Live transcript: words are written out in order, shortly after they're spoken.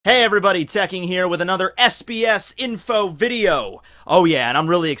Hey everybody, Tekking here with another SBS info video. Oh yeah, and I'm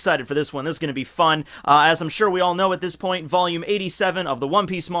really excited for this one. This is going to be fun. As I'm sure we all know at this point, Volume 87 of the One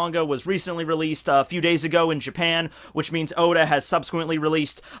Piece manga was recently released a few days ago in Japan, which means Oda has subsequently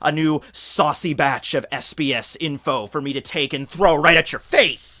released a new saucy batch of SBS info for me to take and throw right at your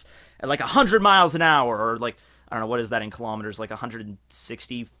face at like 100 miles an hour, or like, I don't know, what is that in kilometers? Like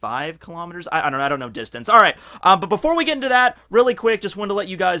 165 kilometers? I don't know distance. All right, but before we get into that, really quick, just wanted to let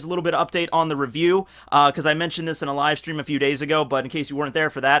you guys a little bit of update on the review, because I mentioned this in a live stream a few days ago, but in case you weren't there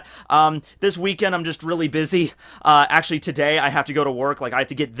for that, this weekend I'm just really busy. Actually, today I have to go to work. Like, I have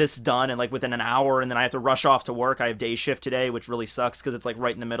to get this done and like within an hour, and then I have to rush off to work. I have day shift today, which really sucks because it's like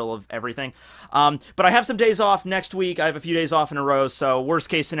right in the middle of everything. But I have some days off next week. I have a few days off in a row, so worst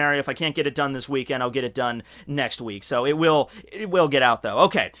case scenario, if I can't get it done this weekend, I'll get it done next week. So it will get out though.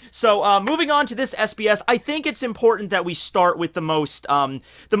 Okay, so moving on to this SBS, I think it's important that we start with the most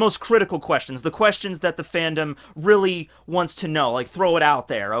critical questions, the questions that the fandom really wants to know. Like, throw it out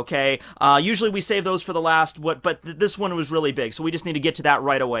there, okay? Usually we save those for the last, but this one was really big, so we just need to get to that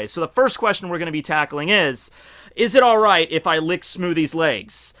right away. So the first question we're going to be tackling is it alright if I lick Smoothie's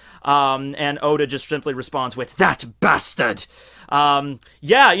legs? And Oda just simply responds with, "That bastard!"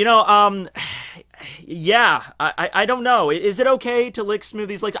 Yeah, you know, yeah, I don't know. Is it okay to lick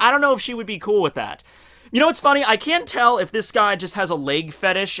Smoothie's legs? I don't know if she would be cool with that. You know what's funny? I can't tell if this guy just has a leg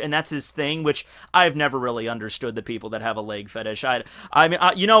fetish and that's his thing, which I've never really understood the people that have a leg fetish. I mean,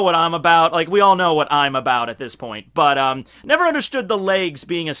 you know what I'm about. Like, we all know what I'm about at this point. But never understood the legs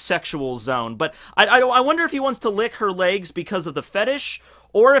being a sexual zone. But I wonder if he wants to lick her legs because of the fetish,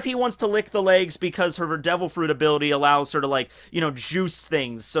 or if he wants to lick the legs because her devil fruit ability allows her to, like, you know, juice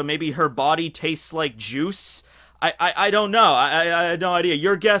things. So maybe her body tastes like juice. I don't know. I have no idea.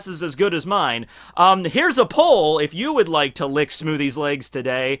 Your guess is as good as mine. Here's a poll if you would like to lick Smoothie's legs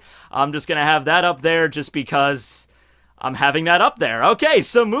today. I'm just gonna have that up there just because I'm having that up there. Okay,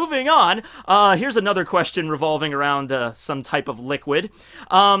 so moving on. Here's another question revolving around some type of liquid.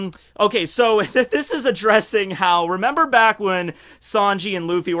 Okay, so this is addressing how, remember back when Sanji and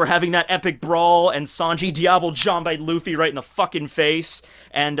Luffy were having that epic brawl and Sanji Diablo jambed Luffy right in the fucking face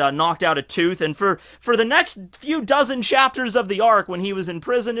and knocked out a tooth? And for the next few dozen chapters of the arc, when he was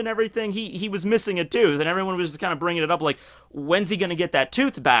imprisoned and everything, he was missing a tooth, and everyone was just kind of bringing it up like, when's he gonna get that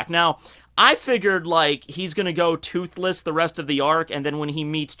tooth back? Now, I figured, like, he's gonna go toothless the rest of the arc, and then when he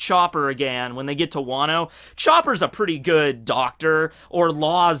meets Chopper again, when they get to Wano, Chopper's a pretty good doctor, or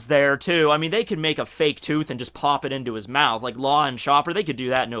Law's there, too. I mean, they could make a fake tooth and just pop it into his mouth. Like, Law and Chopper, they could do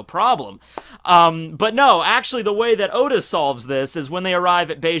that no problem. But no, actually, the way that Oda solves this is when they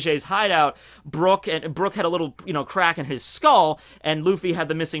arrive at Beige's hideout, Brook had a little, you know, crack in his skull, and Luffy had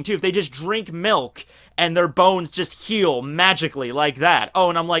the missing tooth. They just drink milk, and their bones just heal magically like that. Oh,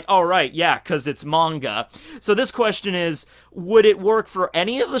 and I'm like, all right, yeah, because it's manga. So this question is, would it work for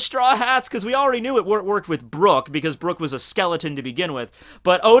any of the Straw Hats? Because we already knew it worked with Brook, because Brook was a skeleton to begin with.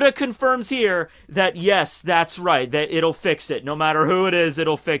 But Oda confirms here that, yes, that's right, that it'll fix it. No matter who it is,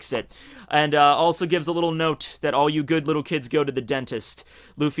 it'll fix it. And also gives a little note that all you good little kids go to the dentist.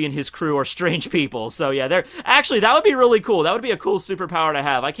 Luffy and his crew are strange people. So yeah, actually, that would be really cool. That would be a cool superpower to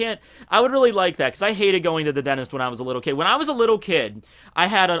have. I would really like that, because I hated going to the dentist when I was a little kid. When I was a little kid, I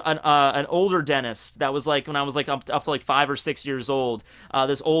had an older dentist that was like, when I was like up to like 5 or 6 years old,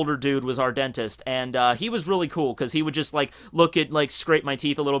 this older dude was our dentist, and he was really cool, because he would just like look at, like, scrape my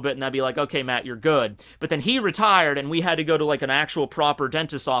teeth a little bit, and I'd be like, okay, Matt, you're good. But then he retired, and we had to go to like an actual proper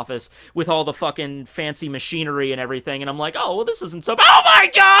dentist office with all the fucking fancy machinery and everything, and I'm like, oh, well, this isn't so bad. Oh my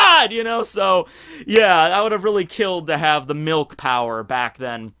god, you know? So yeah, I would have really killed to have the milk power back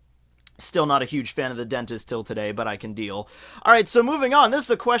then. Still not a huge fan of the dentist till today, but I can deal. Alright, so moving on. This is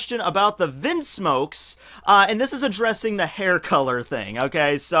a question about the Vinsmokes, and this is addressing the hair color thing,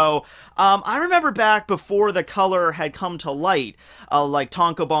 okay? So, I remember back before the color had come to light, like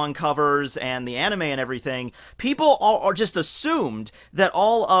Tankobon covers and the anime and everything, people all just assumed that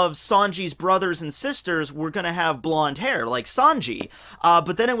all of Sanji's brothers and sisters were gonna have blonde hair, like Sanji.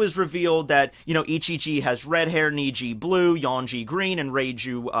 But then it was revealed that, you know, Ichichi has red hair, Niji blue, Yonji green, and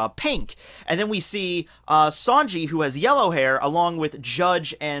Reiju pink. And then we see Sanji, who has yellow hair, along with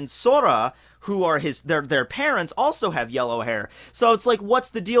Judge and Sora, who are their parents, also have yellow hair. So it's like, what's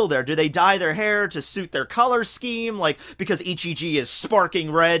the deal there? Do they dye their hair to suit their color scheme? Like, because Ichiji is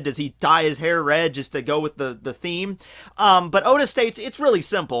sparking red, does he dye his hair red just to go with the theme? But Oda states it's really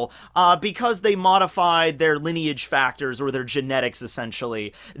simple. Because they modified their lineage factors, or their genetics,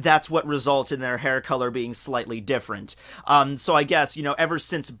 essentially, that's what results in their hair color being slightly different. So I guess, you know, ever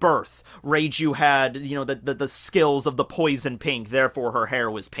since birth, birth. Reiju had, you know, the skills of the poison pink, therefore her hair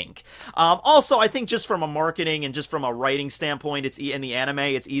was pink. Also, I think just from a marketing and just from a writing standpoint, it's in the anime,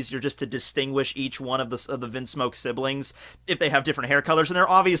 it's easier just to distinguish each one of the Vinsmoke siblings if they have different hair colors, and they're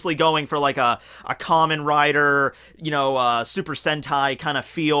obviously going for like a Kamen Rider, you know, Super Sentai kind of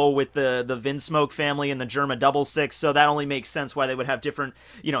feel with the Vinsmoke family and the Germa 66, so that only makes sense why they would have different,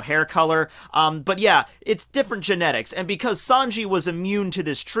 you know, hair color. But yeah, it's different genetics, and because Sanji was immune to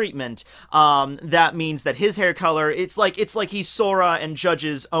this treatment, that means that his hair color, it's like he's Sora and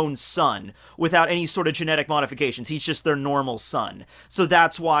Judge's own son without any sort of genetic modifications. He's just their normal son. So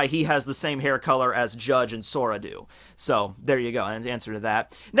that's why he has the same hair color as Judge and Sora do. So there you go, an answer to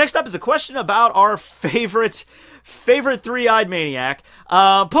that. Next up is a question about our favorite three-eyed maniac,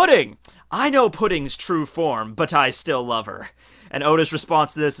 Pudding. I know Pudding's true form, but I still love her. And Oda's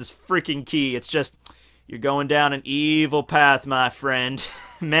response to this is freaking key. It's just, you're going down an evil path, my friend.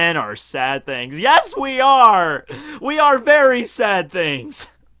 Men are sad things. Yes, we are! We are very sad things.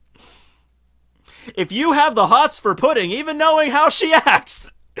 If you have the hots for Pudding, even knowing how she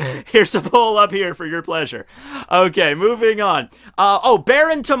acts, here's a poll up here for your pleasure. Okay, moving on. Oh,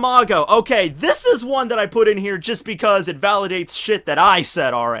 Baron Tamago. Okay, this is one that I put in here just because it validates shit that I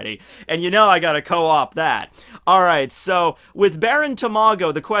said already. And you know I gotta co-op that. Alright, so with Baron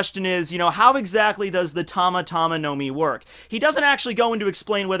Tamago, the question is, you know, how exactly does the Tama no Mi work? He doesn't actually go into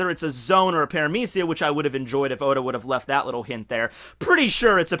explain whether it's a zone or a paramecia, which I would have enjoyed if Oda would have left that little hint there. Pretty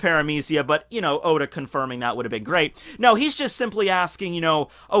sure it's a paramecia, but, you know, Oda confirming that would have been great. No, he's just simply asking, you know,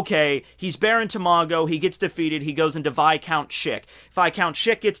 okay, he's Baron Tamago, he gets defeated, he goes into Viscount Chick. Viscount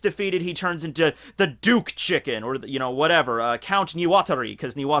Chick gets defeated, he turns into the Duke Chicken, or, you know, whatever, Count Niwatari,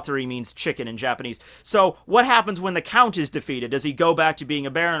 because Niwatari means chicken in Japanese. So, what happens when the Count is defeated? Does he go back to being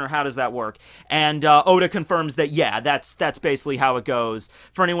a Baron, or how does that work? And Oda confirms that, yeah, that's basically how it goes.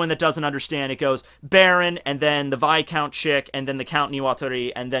 For anyone that doesn't understand, it goes Baron, and then the Viscount Chick, and then the Count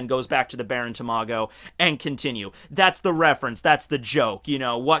Niwatari, and then goes back to the Baron Tamago, and continue. That's the reference, that's the joke, you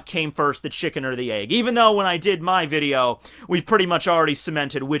know, what came first, the chicken or the egg? Even though when I did my video, we've pretty much already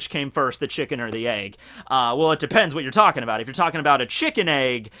cemented which came first, the chicken or the egg. Well, it depends what you're talking about. If you're talking about a chicken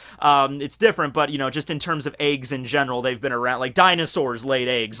egg, it's different, but, you know, just in terms of eggs in general, they've been around, like dinosaurs laid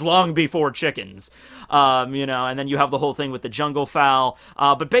eggs long before chickens, you know, and then you have the whole thing with the jungle fowl.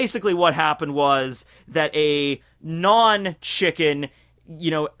 But basically what happened was that a non-chicken, you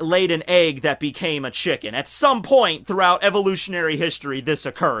know, laid an egg that became a chicken. At some point throughout evolutionary history, this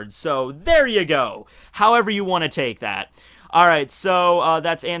occurred. So there you go. However you want to take that. Alright, so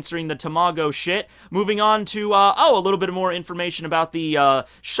that's answering the Tamago shit. Moving on to, a little bit more information about the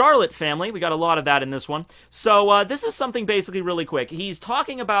Charlotte family. We got a lot of that in this one. So this is something basically really quick. He's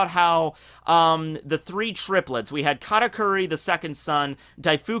talking about how the three triplets, we had Katakuri, the second son,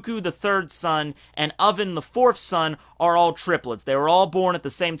 Daifuku, the third son, and Oven, the fourth son, are all triplets. They were all born at the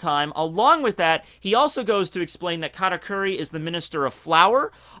same time. Along with that, he also goes to explain that Katakuri is the minister of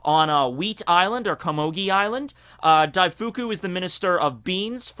flour on Wheat Island, or Komogi Island. Daifuku is the minister of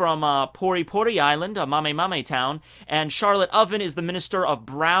beans from Pori Pori Island, Mame Mame Town. And Charlotte Oven is the minister of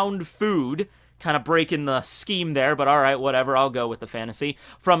browned food. Kind of breaking the scheme there, but alright, whatever, I'll go with the fantasy.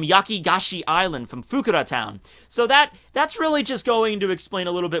 From Yakigashi Island, from Fukura Town. So that's really just going to explain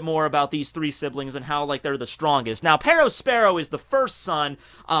a little bit more about these three siblings and how, like, they're the strongest. Now, Perospero is the first son,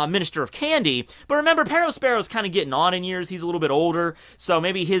 Minister of Candy, but remember, Perospero's kind of getting on in years, he's a little bit older, so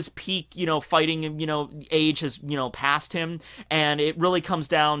maybe his peak, you know, fighting, you know, age has, you know, passed him, and it really comes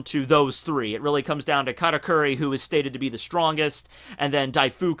down to those three. It really comes down to Katakuri, who is stated to be the strongest, and then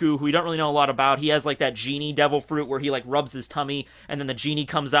Daifuku, who we don't really know a lot about. He has, like, that genie devil fruit where he, like, rubs his tummy, and then the genie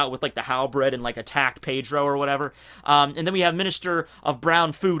comes out with, like, the halberd and, like, attacked Pedro or whatever. And then we have Minister of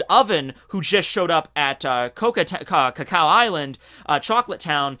Brown Food Oven, who just showed up at Cacao Island, Chocolate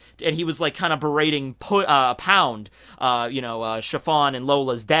Town, and he was, like, kind of berating Pound, Chiffon and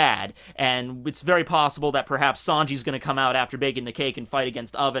Lola's dad. And it's very possible that perhaps Sanji's going to come out after baking the cake and fight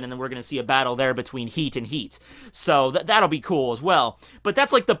against Oven, and then we're going to see a battle there between Heat and Heat. So that'll be cool as well. But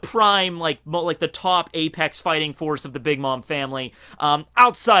that's, like, the prime, like the top apex fighting force of the Big Mom family,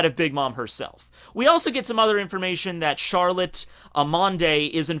 outside of Big Mom herself. We also get some other information that Charlotte Amande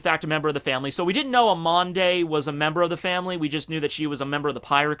is in fact a member of the family. So we didn't know Amande was a member of the family. We just knew that she was a member of the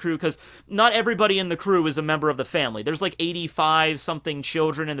pirate crew, because not everybody in the crew is a member of the family. There's like 85-something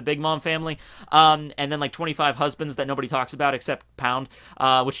children in the Big Mom family, and then like 25 husbands that nobody talks about except Pound,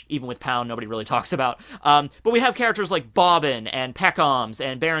 which even with Pound, nobody really talks about. But we have characters like Bobbin and Peckhams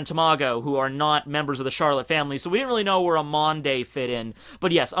and Baron Tamago, who are not members of the Charlotte family, so we didn't really know where Amande fit in.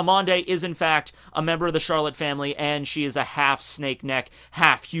 But yes, Amande is in fact a member of the Charlotte family, and she is a half snake neck,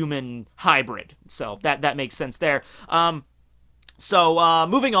 half human hybrid. So that makes sense there. So,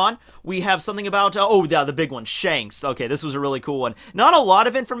 moving on, we have something about, oh, yeah, the big one, Shanks. Okay, this was a really cool one. Not a lot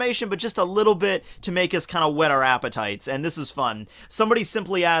of information, but just a little bit to make us kind of whet our appetites, and this is fun. Somebody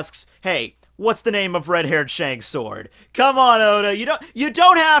simply asks, hey, what's the name of red-haired Shanks' sword? Come on, Oda, you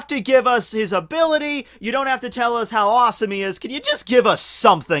don't have to give us his ability, you don't have to tell us how awesome he is, can you just give us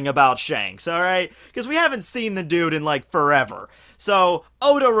something about Shanks, alright? Because we haven't seen the dude in, like, forever. So,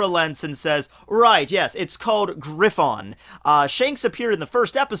 Oda relents and says, right, yes, it's called Griffon. Shanks appeared in the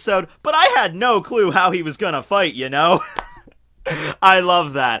first episode, but I had no clue how he was gonna fight, you know? I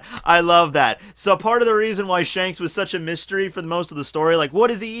love that. I love that. So part of the reason why Shanks was such a mystery for most of the story, like, what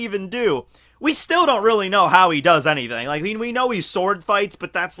does he even do? We still don't really know how he does anything. Like, we know he sword fights,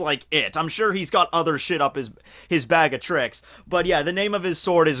 but that's, like, it. I'm sure he's got other shit up his bag of tricks. But, yeah, the name of his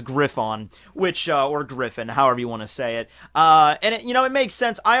sword is Griffon, which, or Griffin, however you want to say it. And, it makes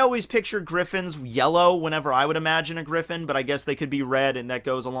sense. I always picture griffins yellow whenever I would imagine a griffin, but I guess they could be red, and that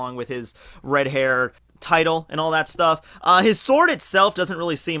goes along with his red hair title and all that stuff. His sword itself doesn't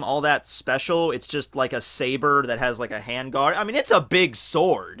really seem all that special. It's just like a saber that has, like, a handguard. I mean, it's a big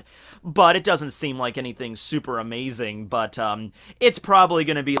sword, but it doesn't seem like anything super amazing. But it's probably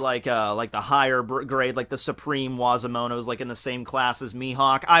going to be like the higher grade, like the Supreme Wazumono's, like in the same class as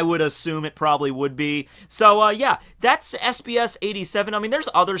Mihawk. I would assume it probably would be. So yeah, that's SBS 87. I mean, there's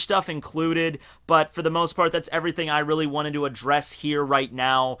other stuff included, but for the most part, that's everything I really wanted to address here right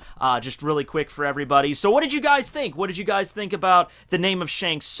now. Just really quick for everybody. So what did you guys think? What did you guys think about the name of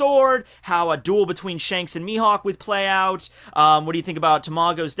Shanks' sword? How a duel between Shanks and Mihawk would play out? What do you think about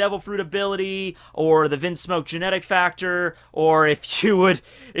Tamago's Devil Fruit ability, or the Vinsmoke genetic factor, or if you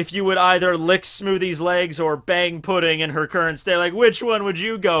would either lick Smoothie's legs or bang Pudding in her current state? Like, which one would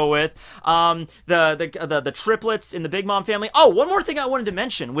you go with? The triplets in the Big Mom family. Oh, one more thing I wanted to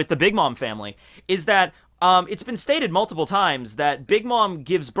mention with the Big Mom family is that it's been stated multiple times that Big Mom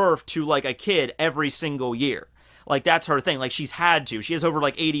gives birth to, like, a kid every single year. Like, that's her thing. Like, she's had to. She has over,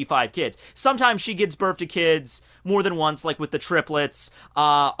 like, 85 kids. Sometimes she gives birth to kids more than once, like with the triplets.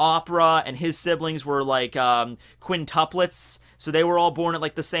 Opera and his siblings were, like, quintuplets. So they were all born at,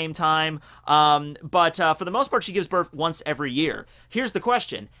 like, the same time. But for the most part, she gives birth once every year. Here's the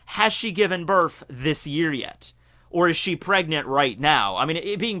question. Has she given birth this year yet? Or is she pregnant right now? I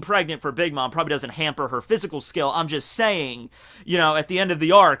mean, being pregnant for Big Mom probably doesn't hamper her physical skill. I'm just saying, at the end of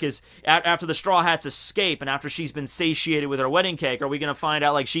the arc, is after the Straw Hats escape and after she's been satiated with her wedding cake, are we going to find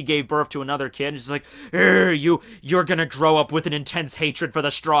out, like, she gave birth to another kid? And she's like, you're going to grow up with an intense hatred for the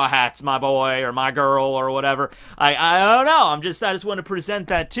Straw Hats, my boy, or my girl, or whatever. I don't know. I just want to present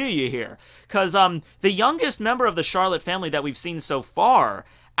that to you here. Because the youngest member of the Charlotte family that we've seen so far,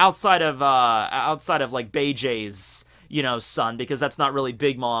 outside of like Beijay's, son, because that's not really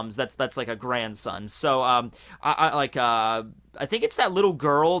Big Mom's, that's like a grandson. So I think it's that little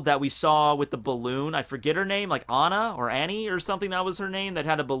girl that we saw with the balloon. I forget her name, like Anna or Annie or something, that was her name, that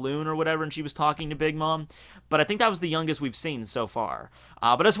had a balloon or whatever, and she was talking to Big Mom. But I think that was the youngest we've seen so far.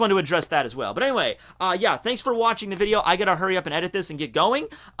 But I just wanted to address that as well. But anyway, yeah, thanks for watching the video. I gotta hurry up and edit this and get going.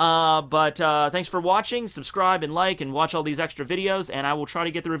 But thanks for watching. Subscribe and like and watch all these extra videos, and I will try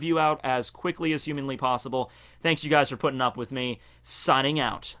to get the review out as quickly as humanly possible. Thanks you guys for putting up with me. Signing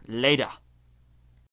out. Later.